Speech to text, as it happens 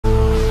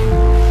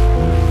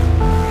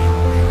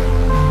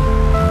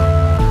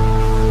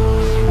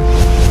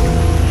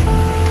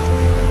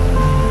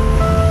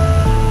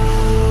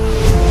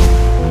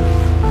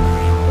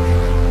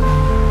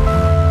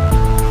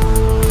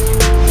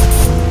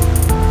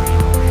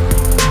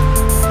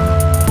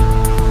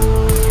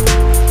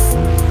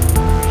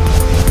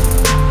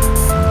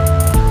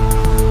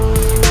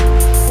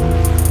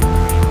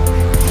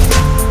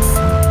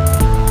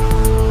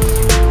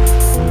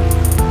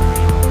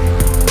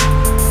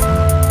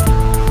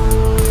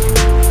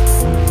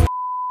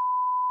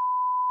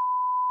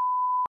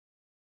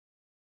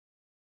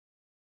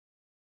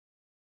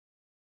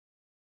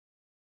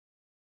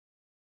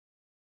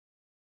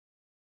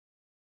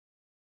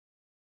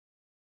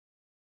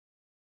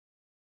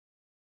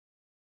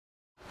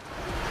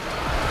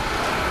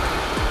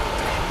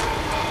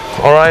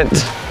Alright,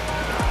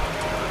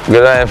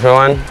 good day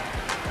everyone.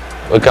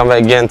 Welcome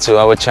back again to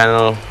our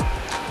channel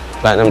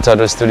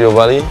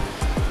Platinumtattoostudiobali.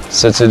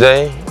 So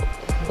today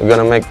we're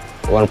gonna make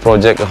one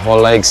project, a whole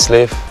leg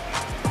sleeve,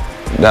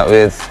 that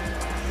with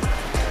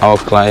our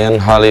client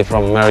Harley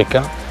from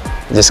America.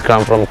 Just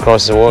come from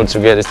across the world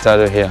to get it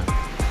started here.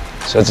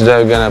 So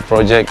today we're gonna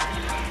project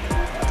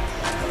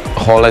a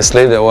whole leg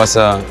sleeve that was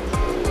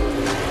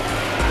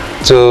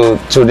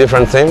two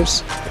different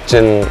themes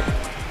in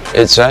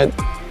each side.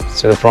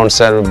 So the front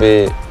side will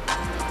be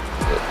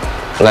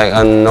like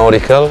a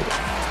nautical,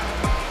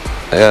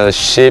 a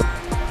ship,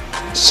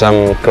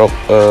 some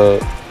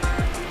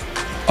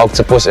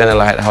octopus and a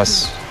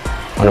lighthouse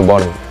on the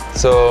bottom.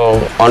 So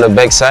on the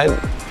back side,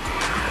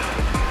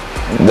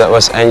 that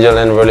was angel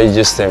and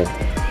religious theme.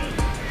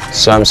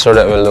 So I'm sure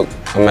that will look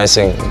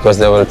amazing because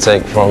they will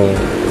take from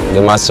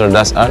the master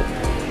Dassssart.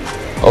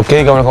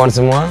 Oke, kawan-kawan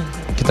semua,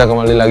 kita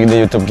kembali lagi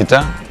di YouTube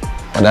kita.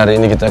 Pada hari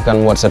ini kita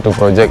akan buat satu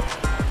project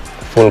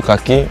full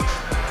kaki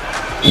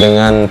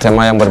dengan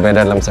tema yang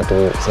berbeda dalam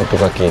satu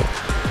kaki.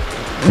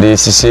 Di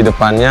sisi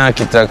depannya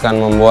kita akan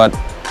membuat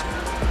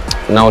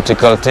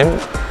nautical theme,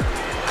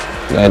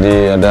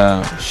 jadi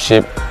ada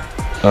ship,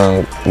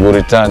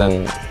 gurita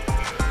dan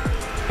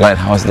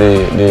lighthouse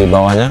di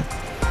bawahnya.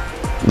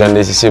 Dan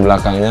di sisi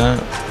belakangnya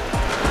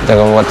kita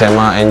akan membuat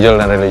tema angel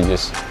dan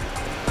religious.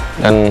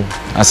 Dan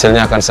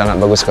hasilnya akan sangat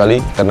bagus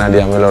sekali karena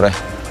diambil oleh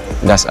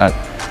Dassssart.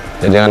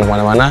 Jadi jangan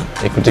kemana-mana,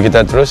 ikuti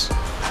kita terus.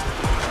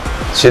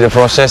 See the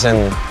process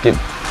and keep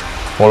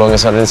following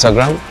us on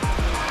Instagram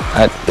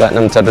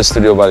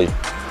 @Platinumtattoostudiobali.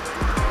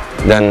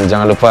 Dan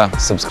jangan lupa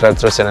subscribe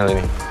terus channel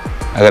ini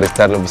agar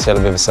kita bisa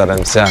lebih besar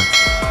dan bisa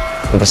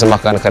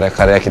mempersembahkan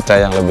karya-karya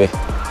kita yang lebih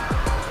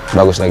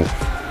bagus lagi.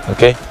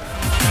 Oke?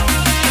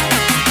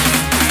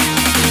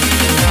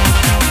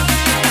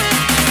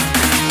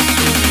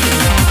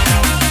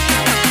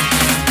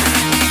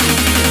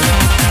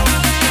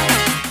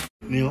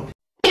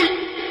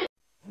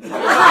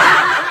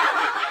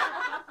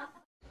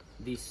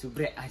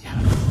 Disubrek aja.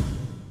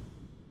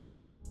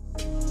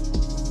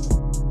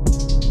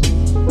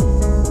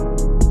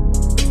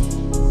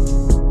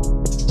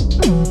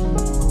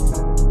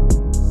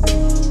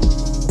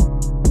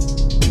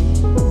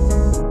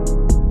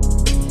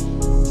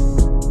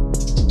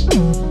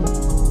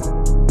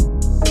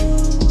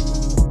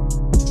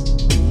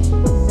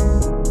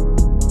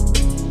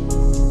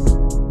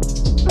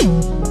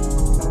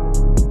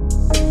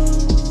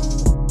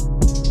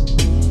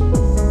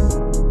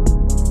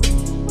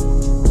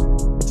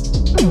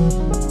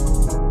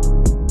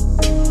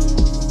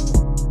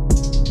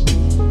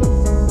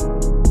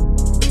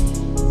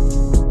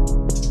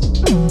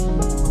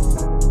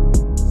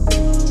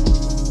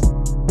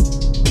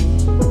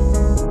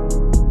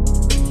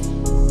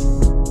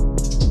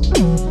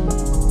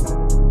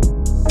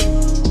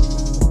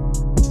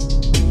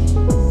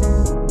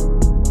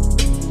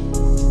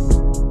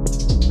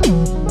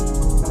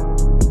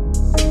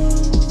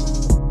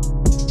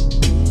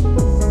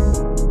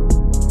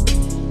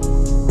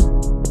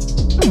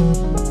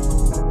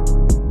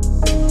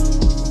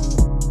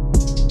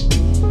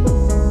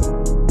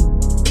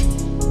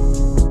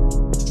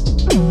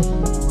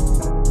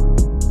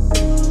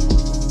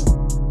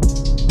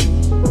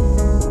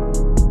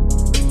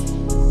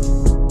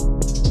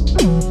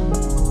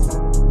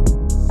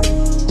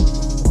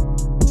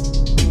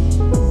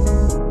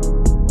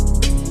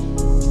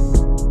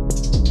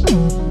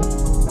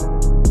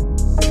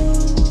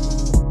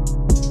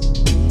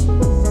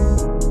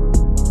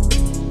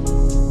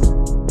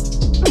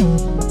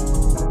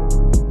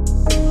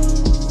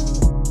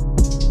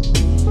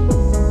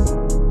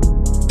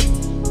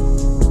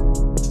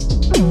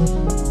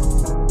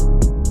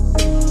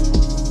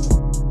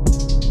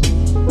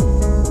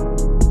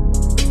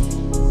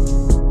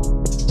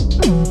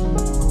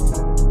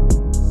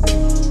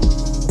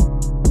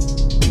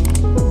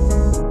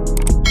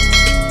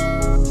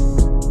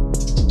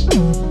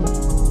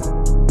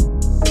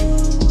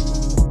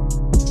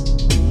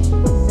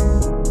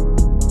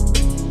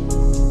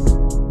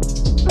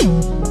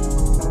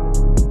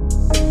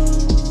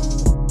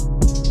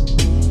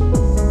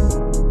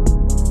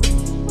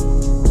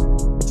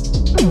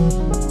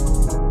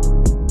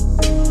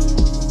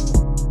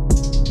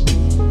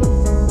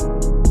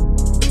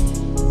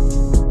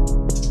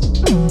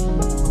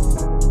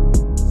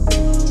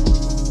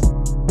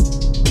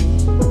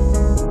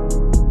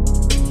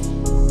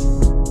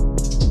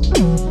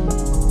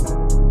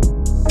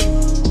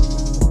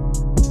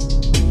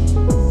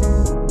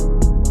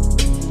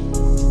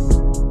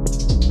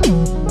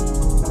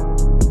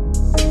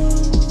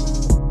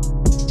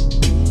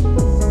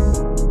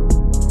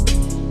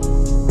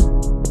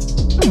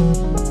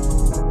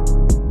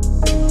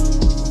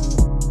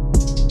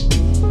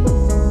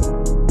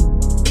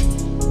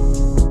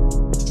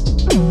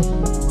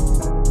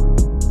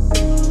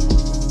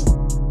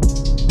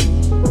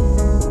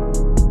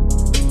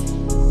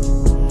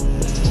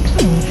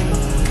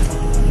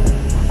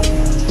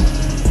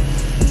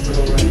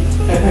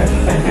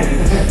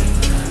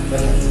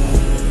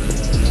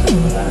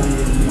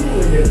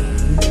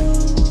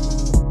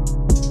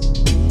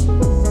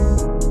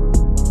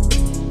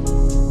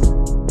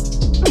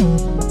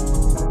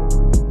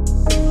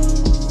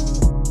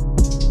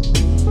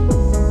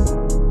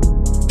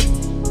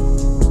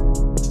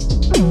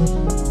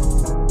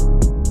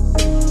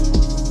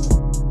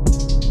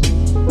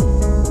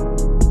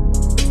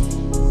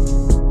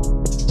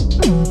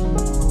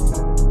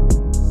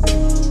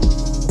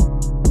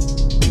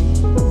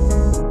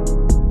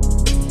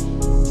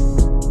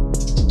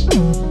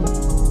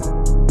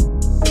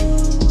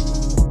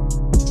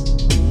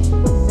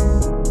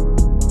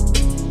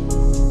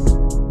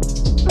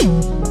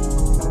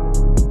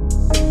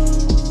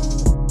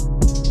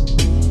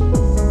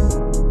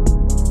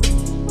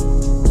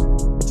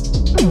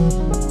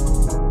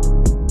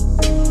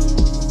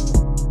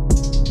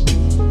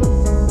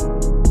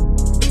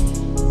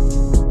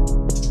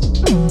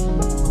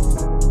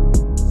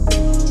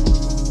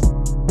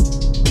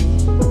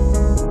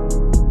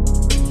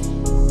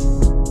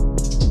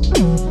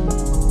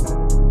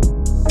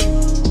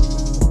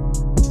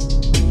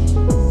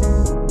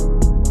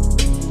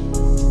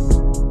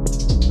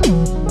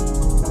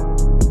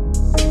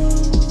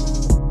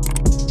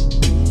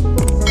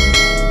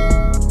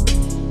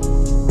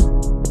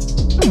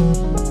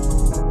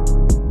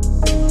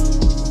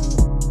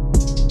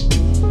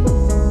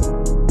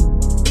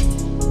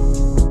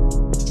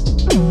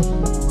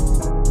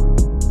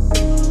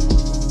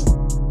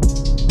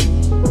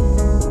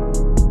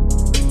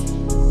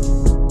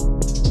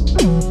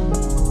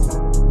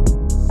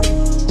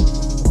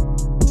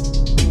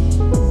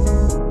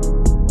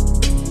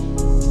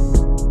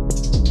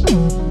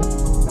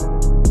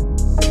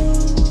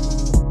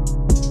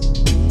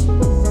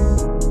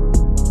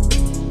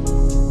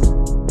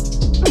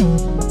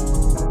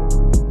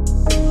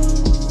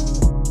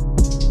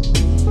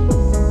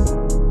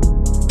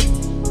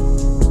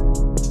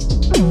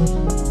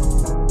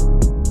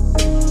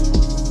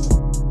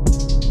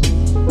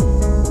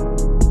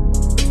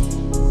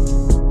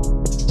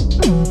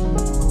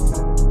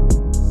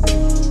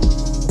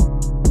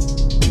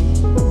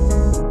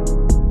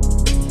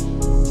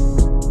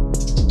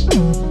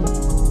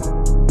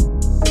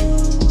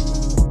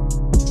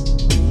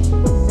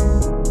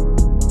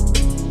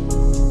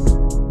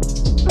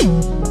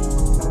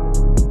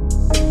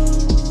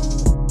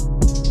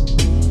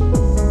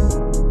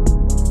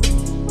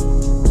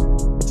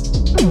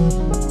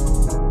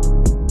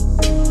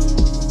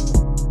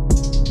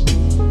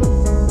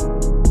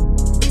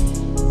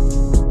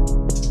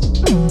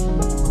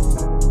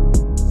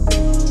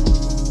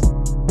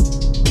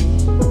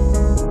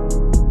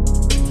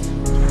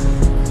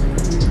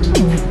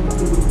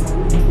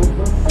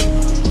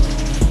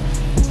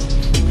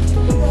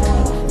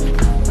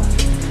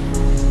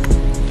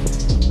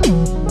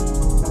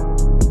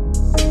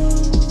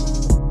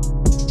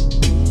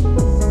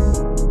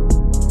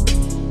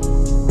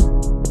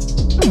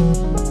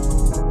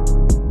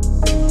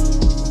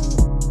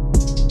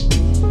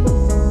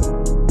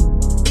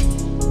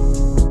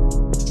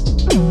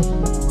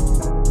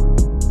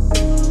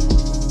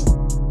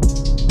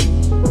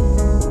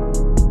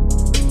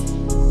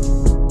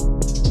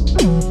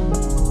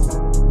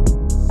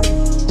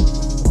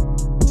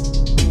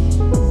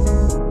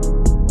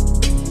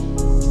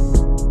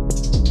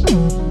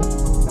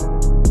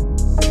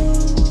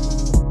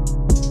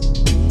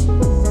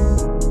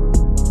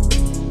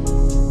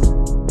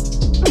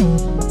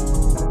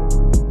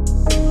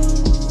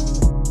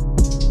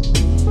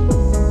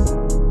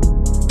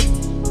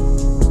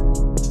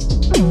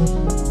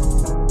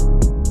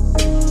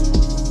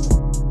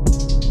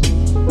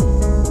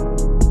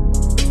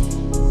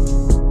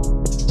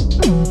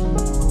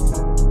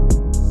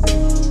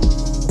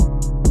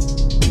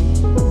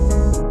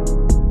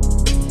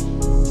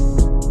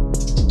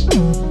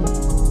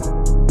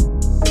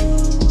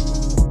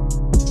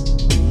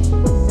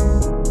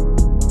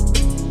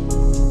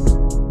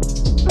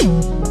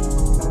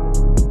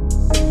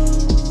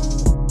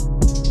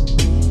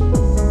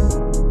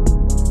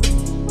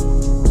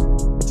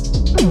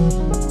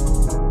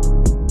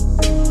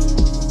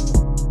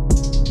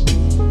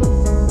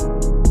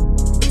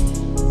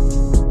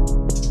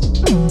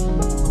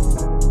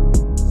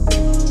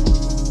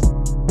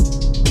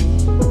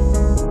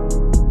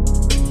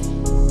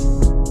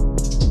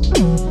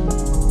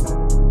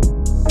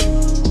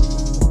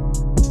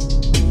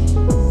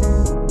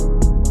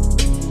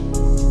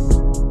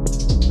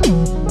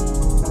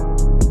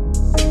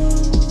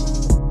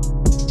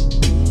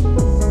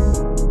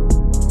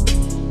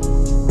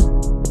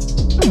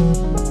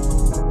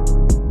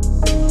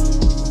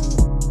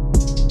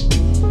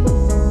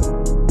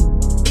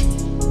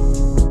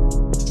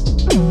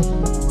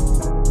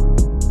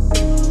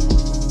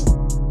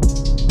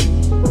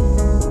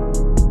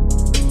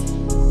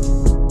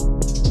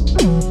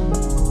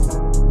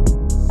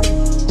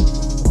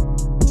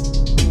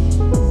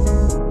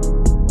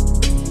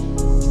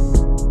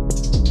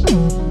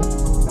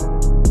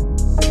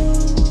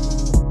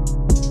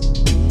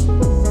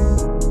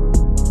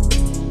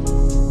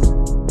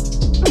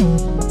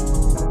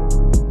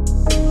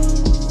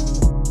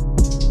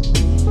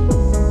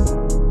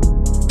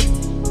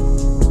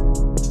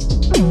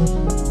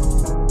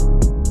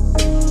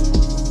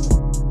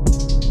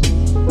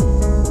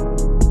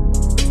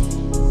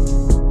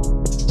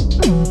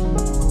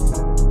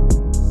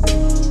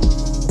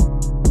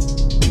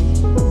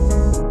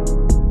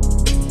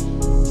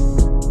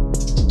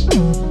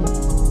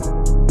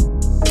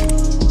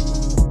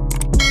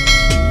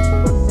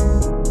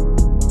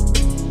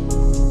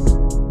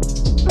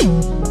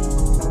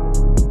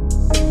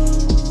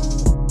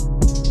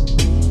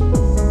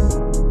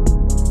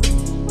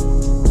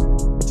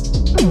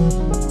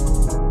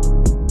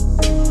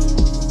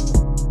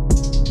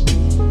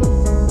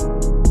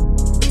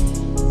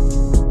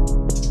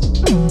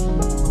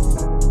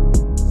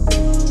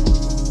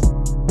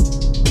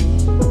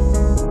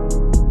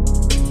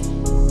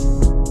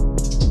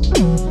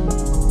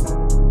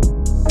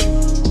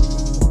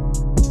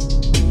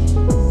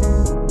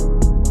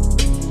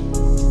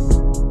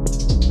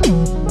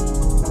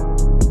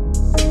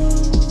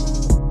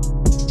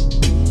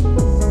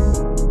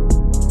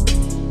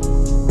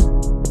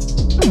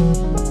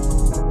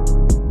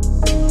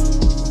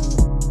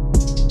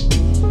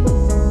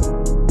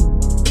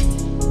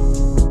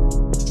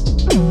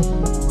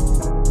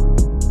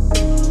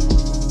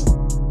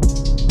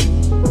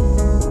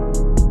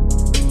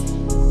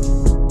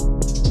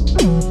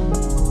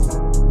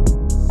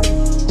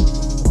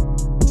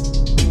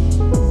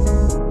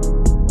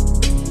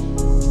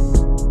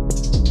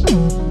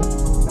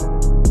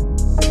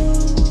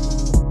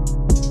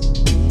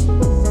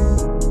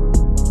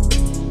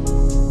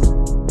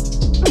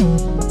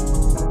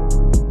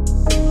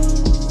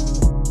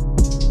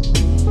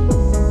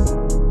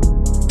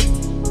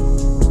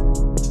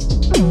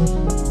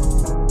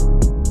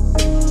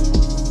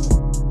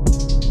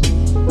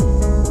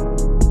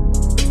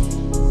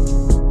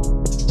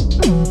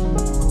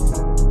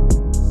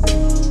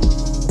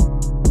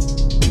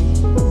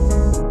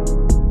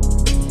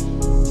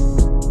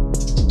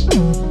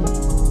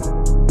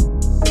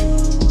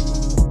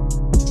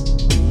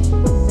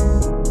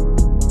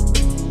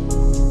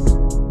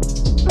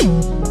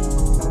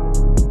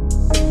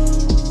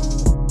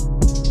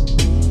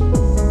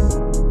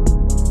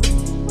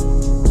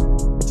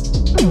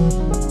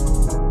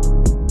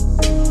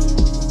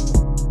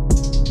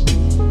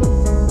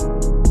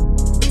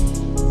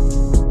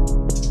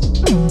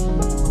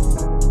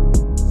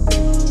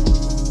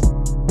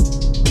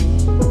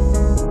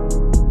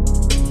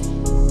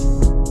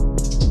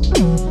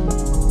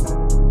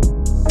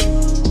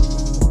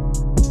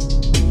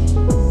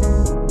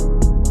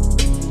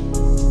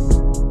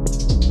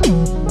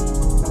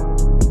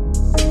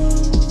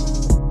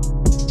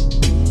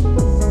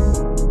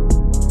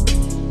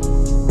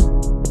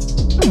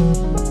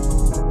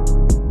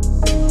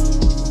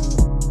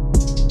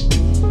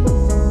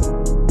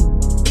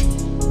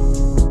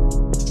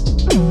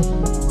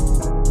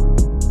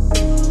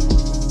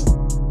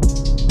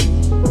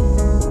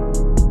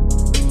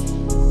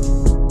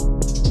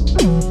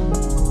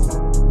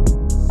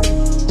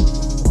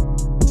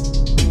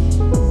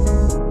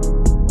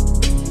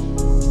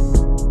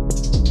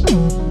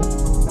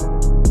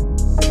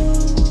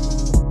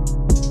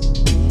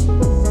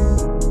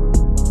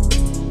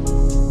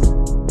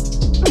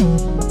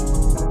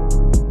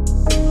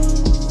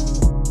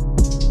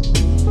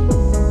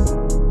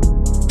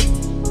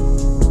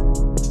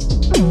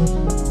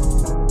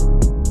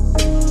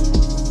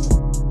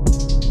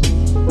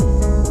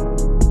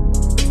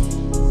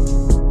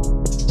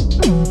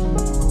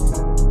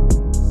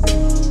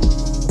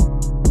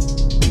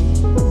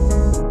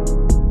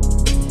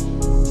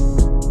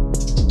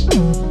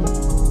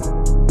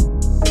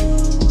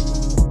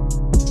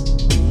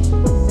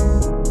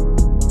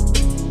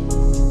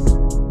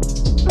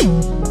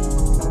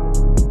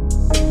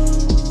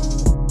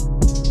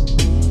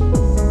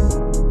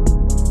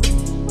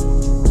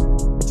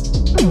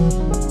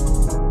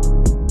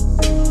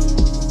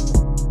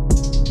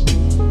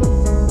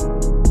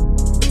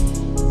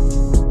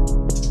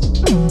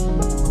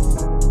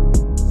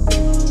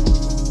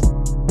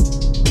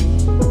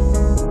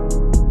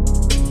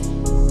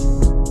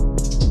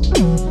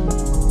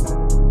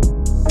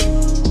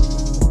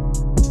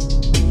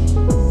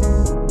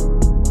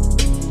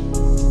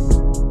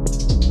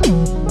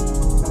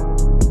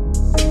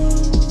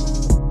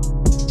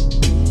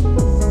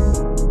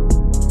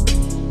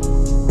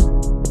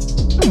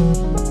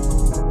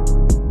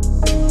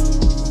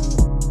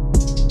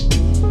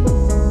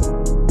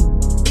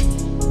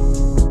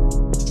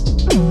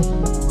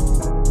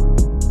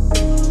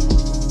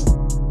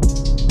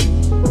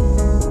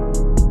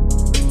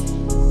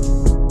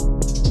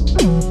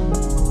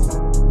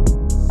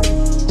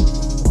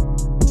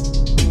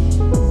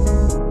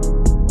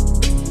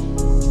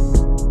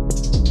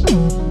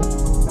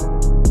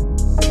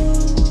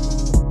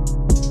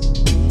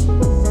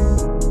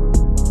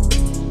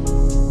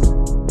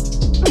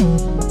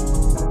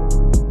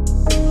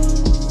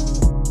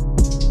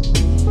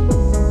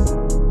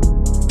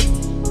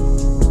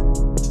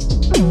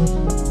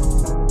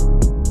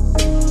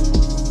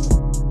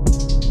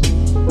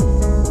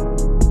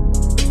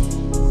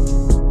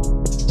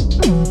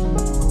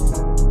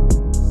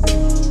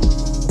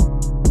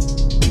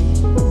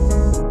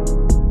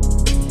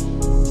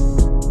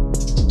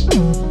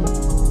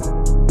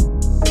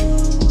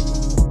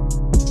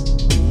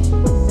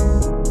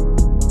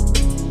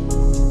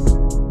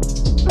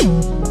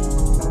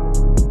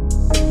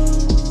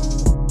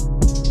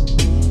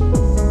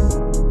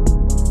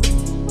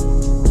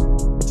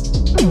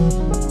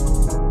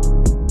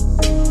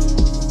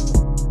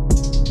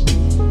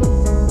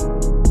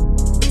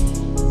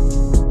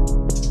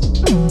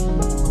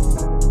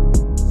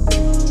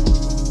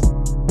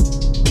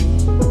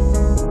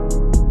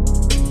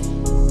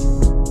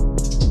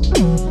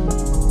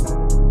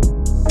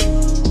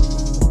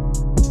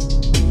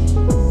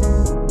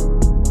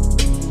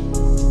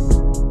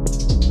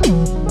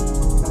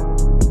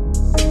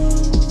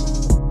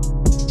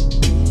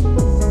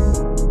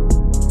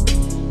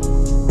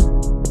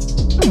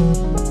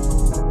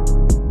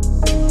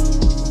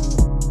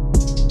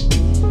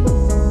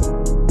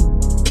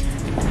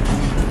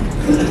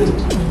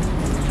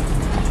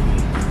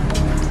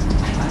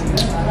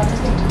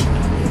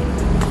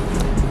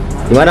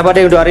 Gimana Pak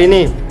De untuk hari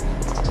ini?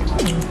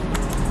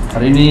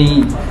 Hari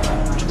ini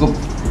cukup,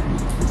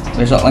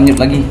 besok lanjut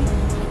lagi.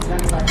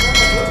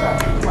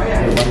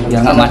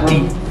 Biar nggak mati.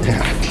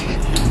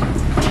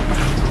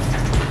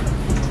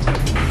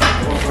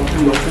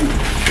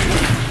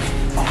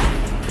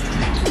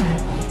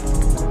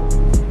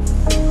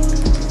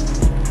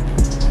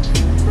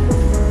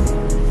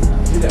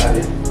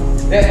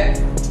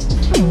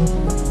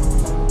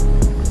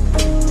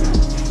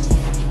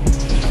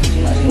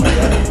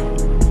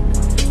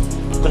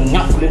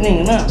 Kenyak kulit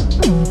nih, kena.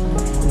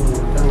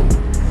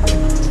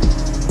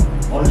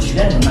 Oh, di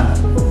sini kena.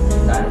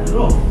 Tidak ada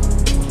dulu.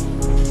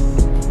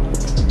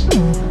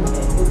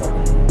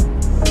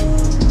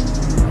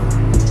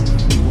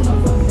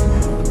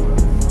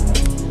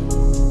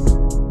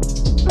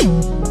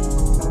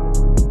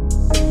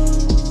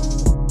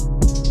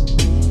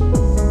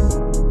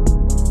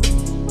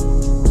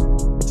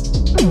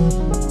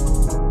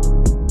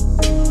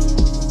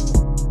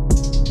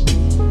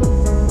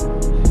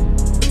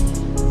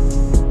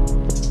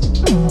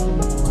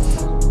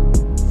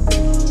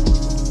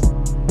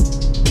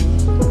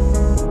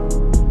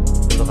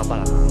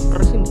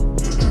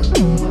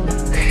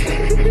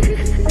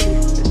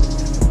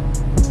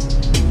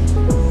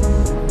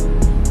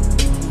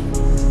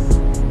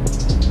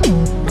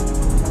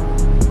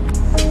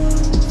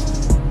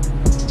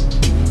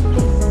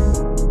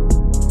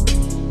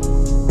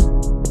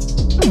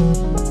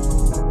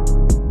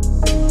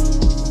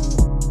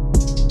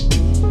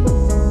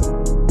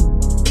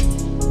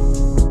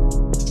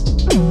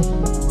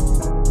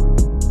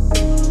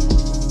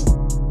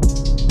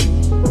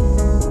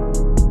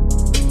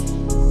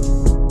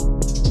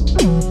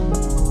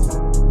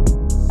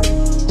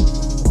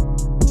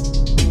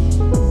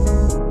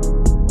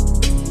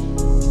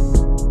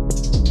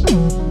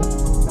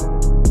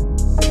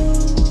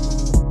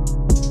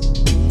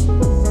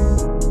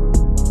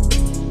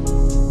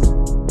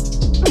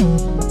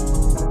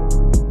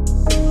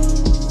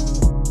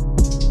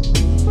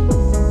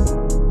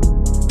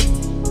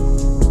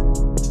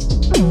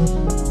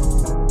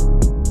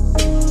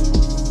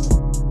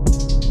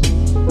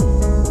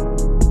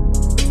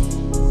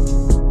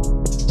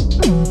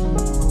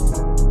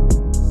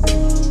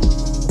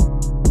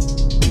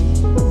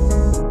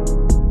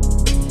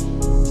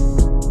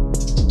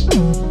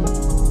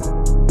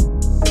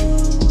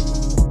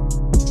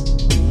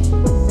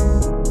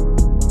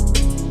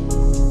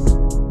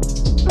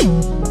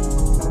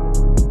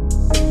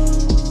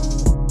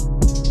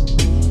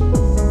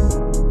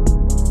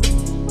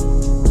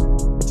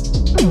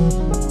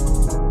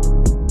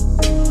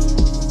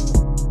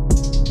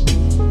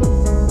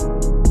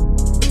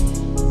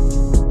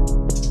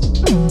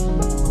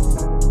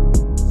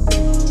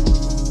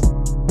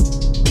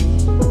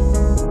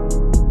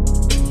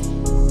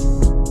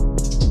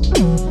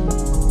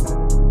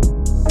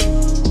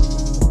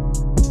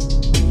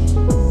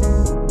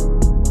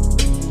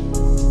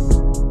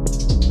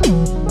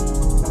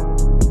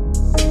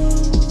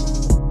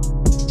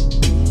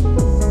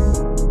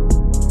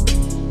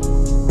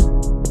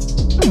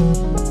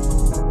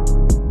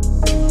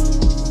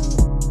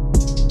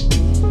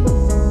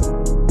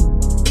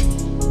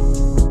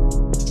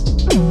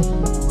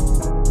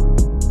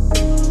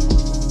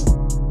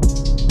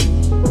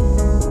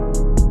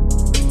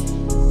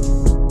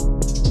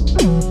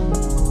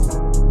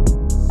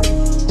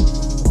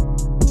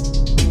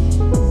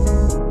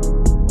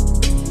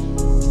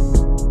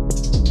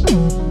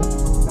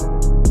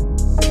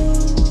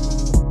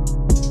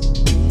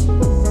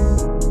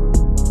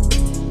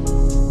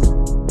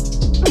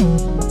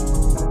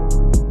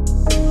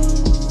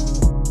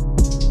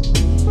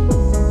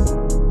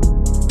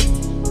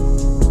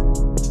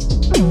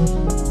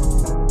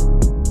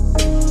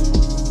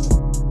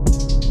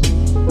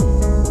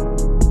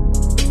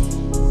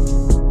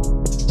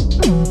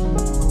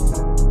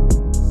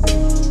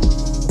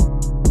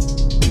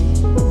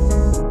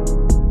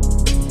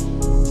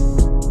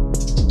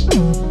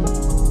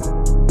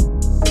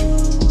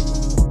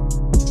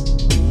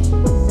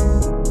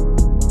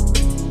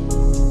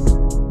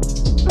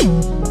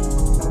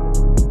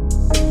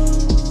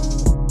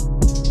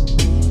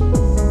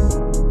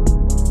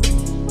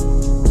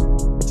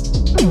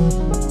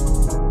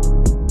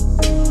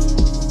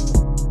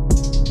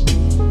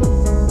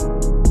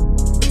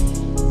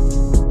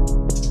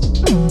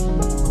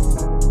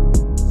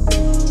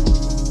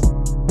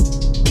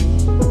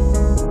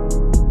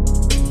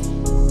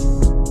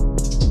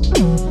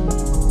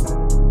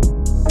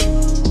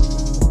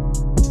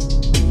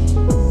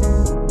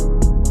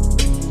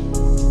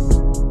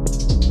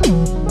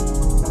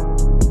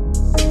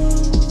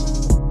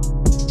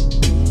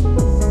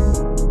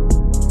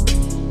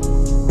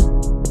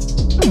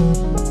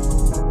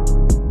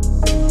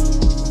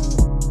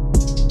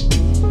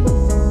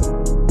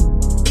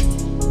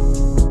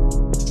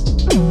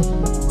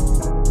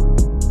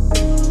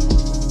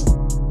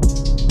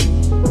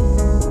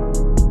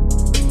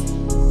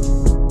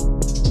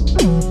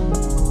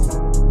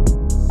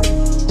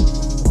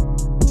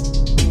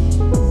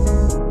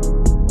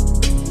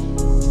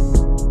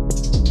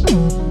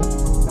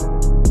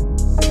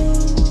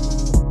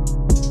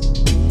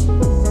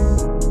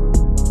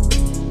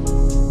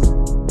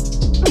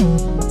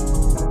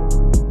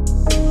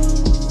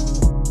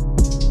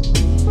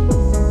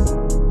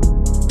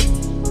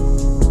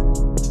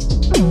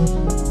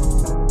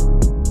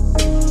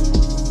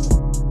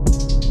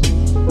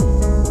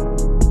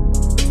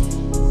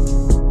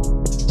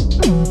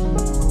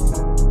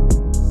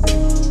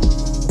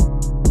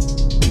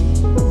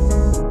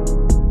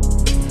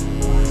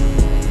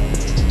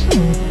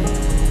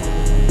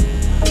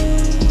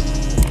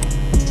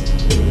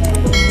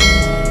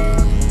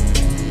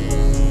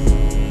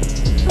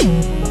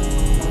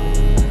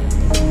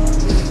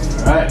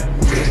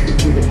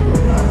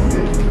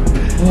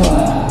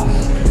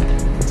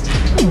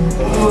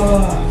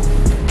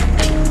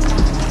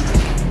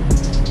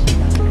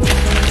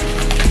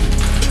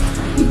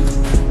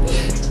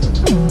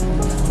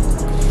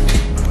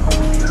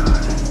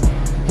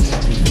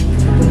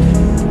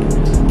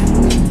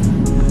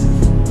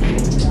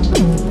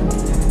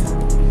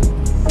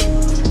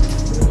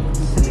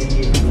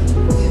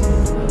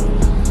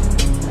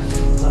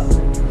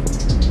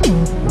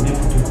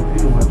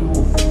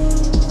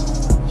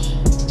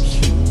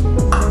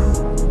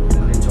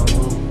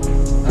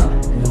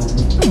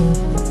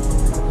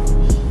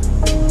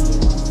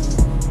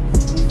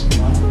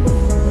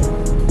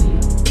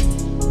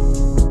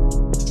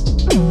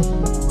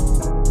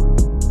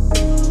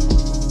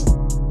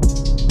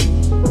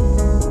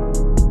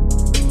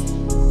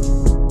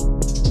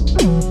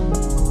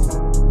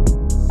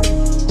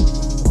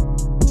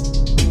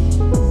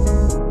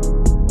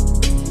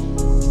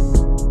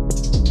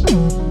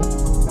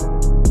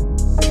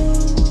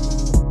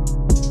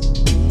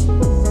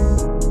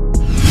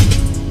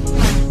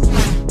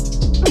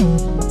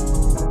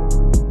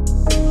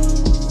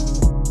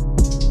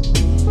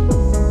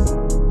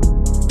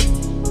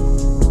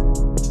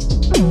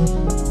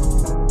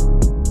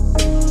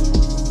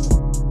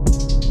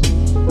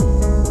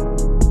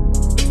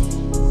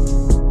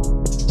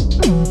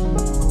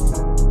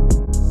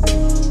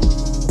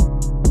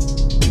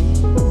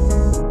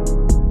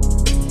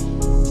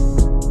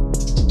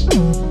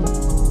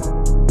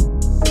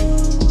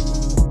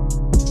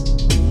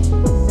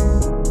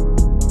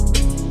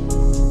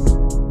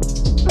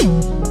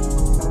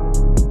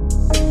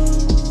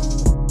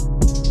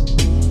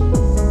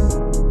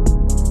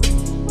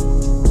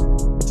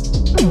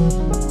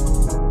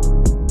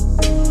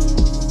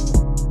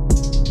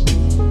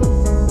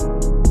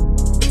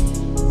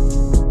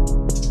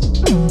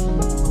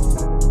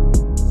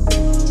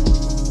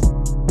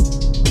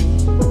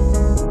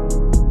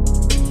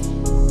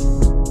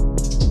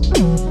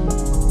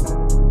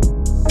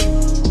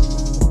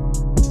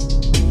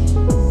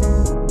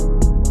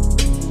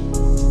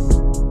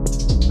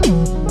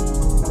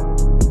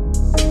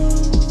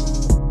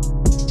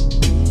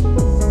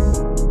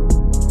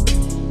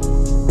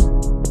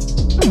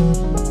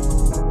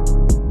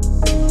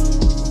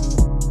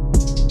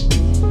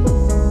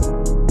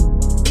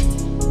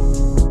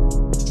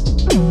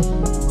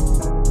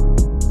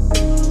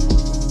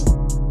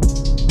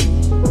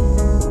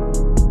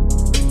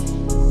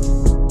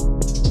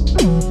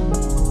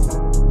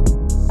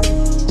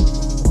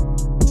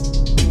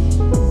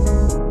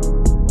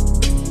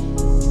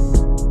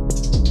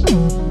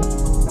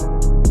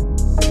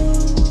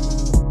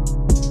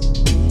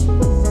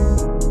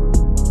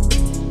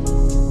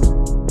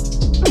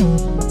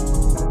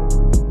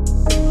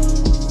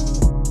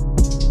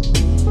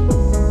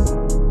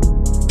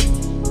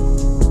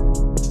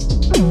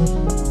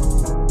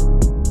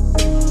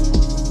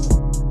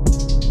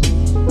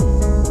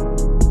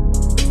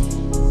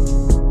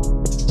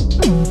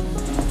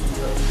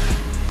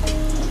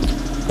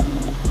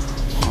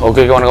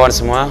 Oke kawan-kawan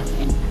semua,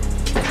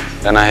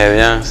 dan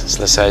akhirnya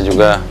selesai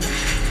juga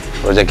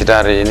proyek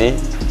kita hari ini.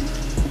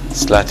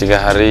 Setelah 3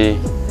 hari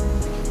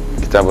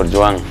kita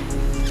berjuang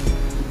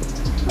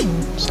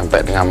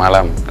sampai tengah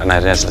malam, dan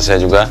akhirnya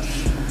selesai juga.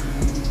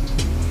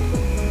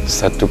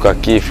 Satu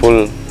kaki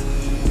full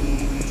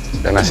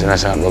dan hasilnya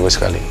sangat bagus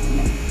sekali.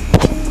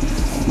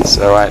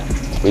 So right,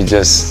 we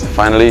just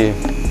finally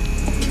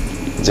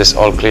just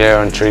all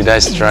clear on 3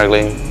 days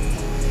struggling.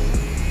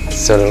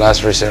 So the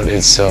last result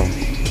is so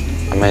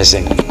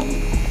amazing.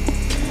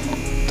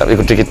 Tapi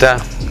ikuti kita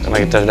karena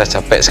kita sudah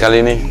capek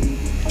sekali nih.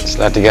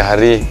 Setelah 3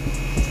 hari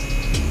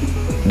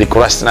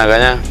dikuras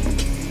tenaganya,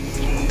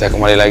 kita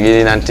kembali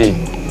lagi nanti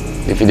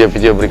di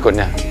video-video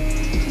berikutnya.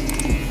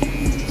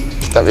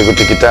 Tetap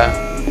ikuti kita,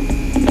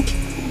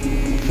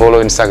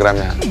 follow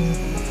Instagramnya.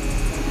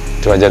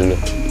 Itu aja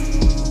dulu.